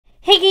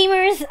Hey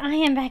gamers, I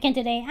am back and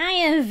today I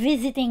am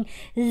visiting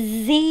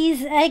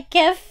Z's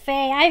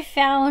Cafe. I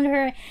found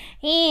her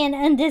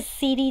in the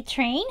city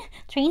train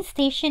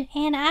station,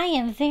 and I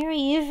am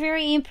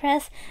very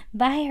impressed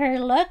by her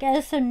look.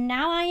 So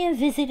now I am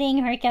visiting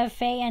her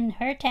cafe and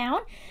her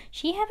town.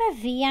 She have a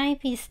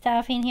VIP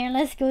stuff in here.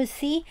 Let's go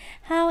see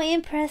how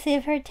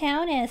impressive her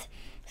town is.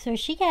 So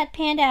she got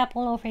Panda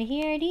Apple over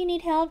here. Do you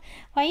need help?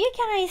 Why you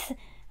guys?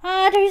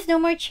 There's no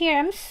more chair.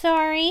 I'm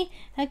sorry.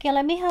 Okay,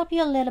 let me help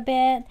you a little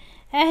bit.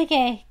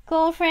 Okay,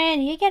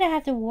 girlfriend, you're gonna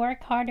have to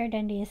work harder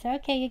than this.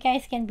 Okay, you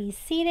guys can be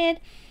seated.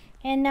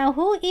 And now,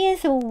 who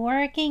is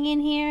working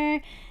in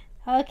here?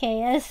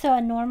 Okay, so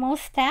a normal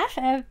staff,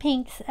 a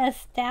pink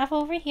staff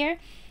over here.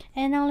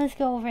 And now let's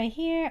go over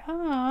here.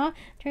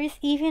 There's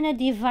even a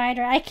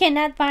divider. I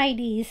cannot buy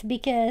these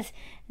because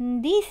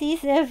this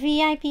is a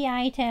VIP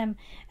item.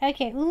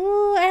 Okay,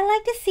 ooh, I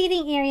like the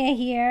seating area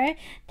here.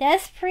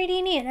 That's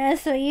pretty neat.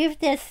 So if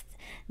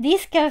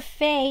this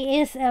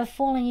cafe is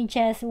full and you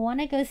just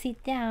want to go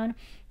sit down,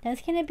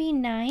 that's gonna be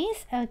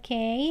nice.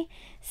 Okay,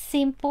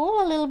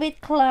 simple, a little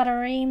bit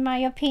cluttery in my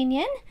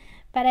opinion,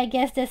 but I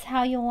guess that's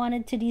how you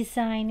wanted to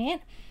design it.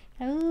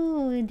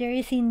 Oh, there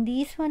is in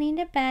this one in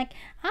the back.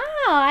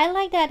 I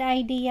like that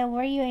idea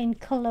where you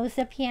enclose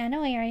the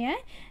piano area.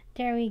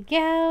 There we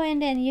go.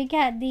 And then you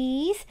got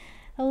these.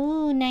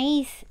 Oh,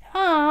 nice.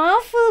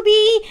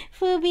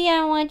 Fubi,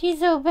 I want you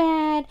so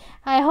bad.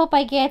 I hope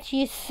I get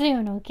you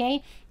soon,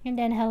 okay? And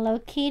then Hello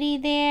Kitty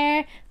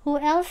there. Who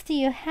else do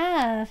you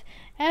have?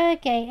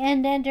 Okay,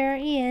 and then there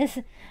is...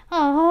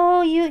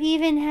 Oh, you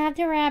even have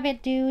the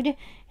rabbit, dude.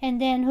 And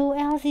then who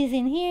else is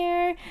in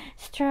here?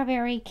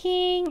 Strawberry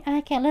King.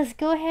 Okay, let's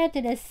go ahead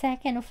to the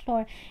second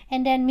floor.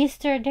 And then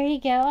Mr. There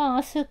you go.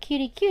 Oh, so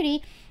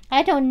cutie.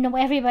 I don't know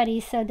everybody,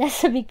 so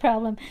that's a big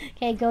problem.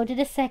 Okay, go to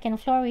the second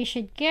floor. We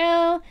should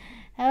go.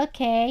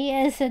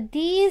 Okay, so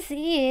this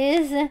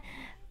is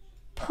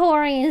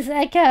Porridge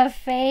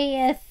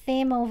Cafe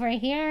theme over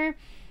here.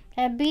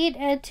 A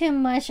bit too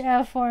much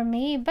for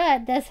me,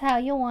 but that's how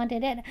you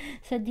wanted it.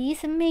 So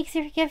this makes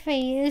your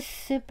cafe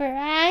super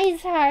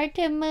it's hard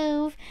to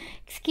move.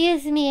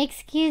 Excuse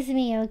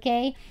me,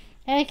 okay?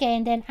 Okay,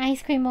 and then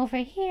ice cream over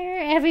here.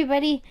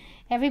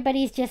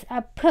 Everybody's just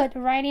put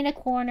right in the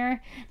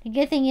corner. The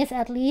good thing is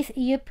at least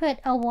you put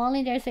a wall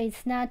in there so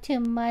it's not too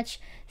much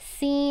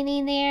seen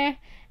in there.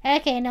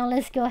 Okay, now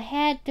let's go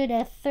ahead to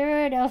the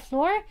third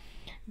floor.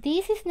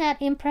 This is not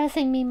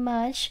impressing me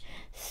much,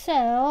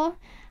 so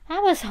I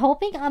was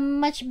hoping a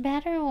much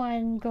better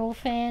one,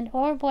 girlfriend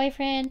or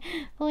boyfriend,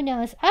 who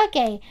knows.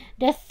 Okay,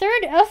 the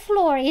third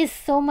floor is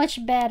so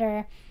much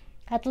better.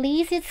 At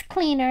least it's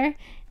cleaner.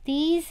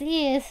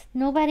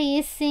 Nobody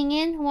is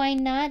singing. Why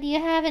not? You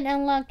haven't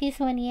unlocked this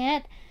one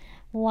yet.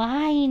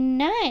 Why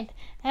not?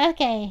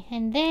 Okay,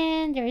 and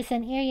then there is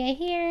an area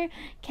here,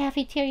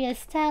 cafeteria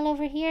style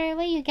over here.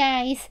 Well, you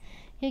guys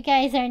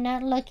are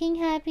not looking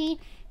happy.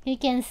 You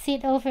can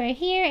sit over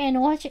here and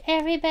watch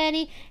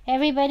everybody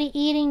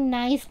eating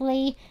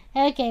nicely.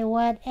 Okay,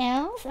 what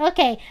else?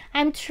 Okay,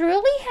 I'm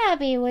truly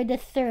happy with the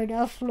third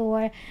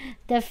floor.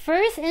 The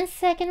first and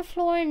second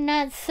floor,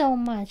 not so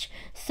much.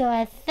 So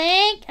I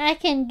think I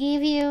can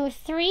give you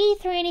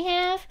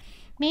 3.5,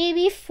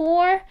 maybe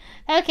 4.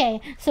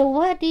 Okay, so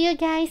what do you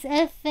guys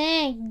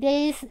think?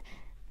 Did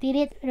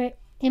it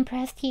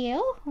impress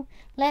you?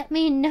 Let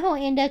me know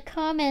in the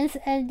comments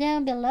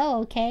down below,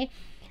 okay?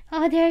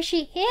 Oh, there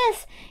she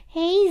is.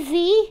 Hey,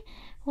 Z.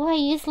 Why are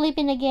you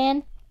sleeping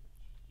again?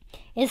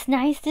 It's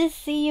nice to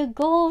see you,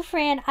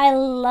 girlfriend. I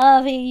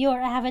love your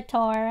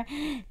avatar.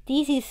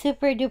 This is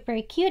super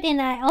duper cute,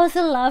 and I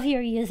also love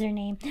your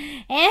username.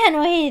 And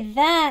with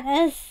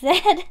that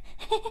said,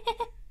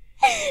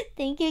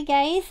 thank you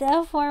guys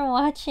for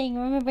watching.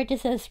 Remember to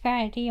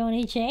subscribe to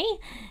Yoni J,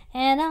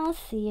 and I'll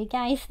see you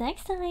guys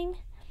next time.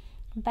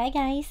 Bye,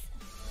 guys.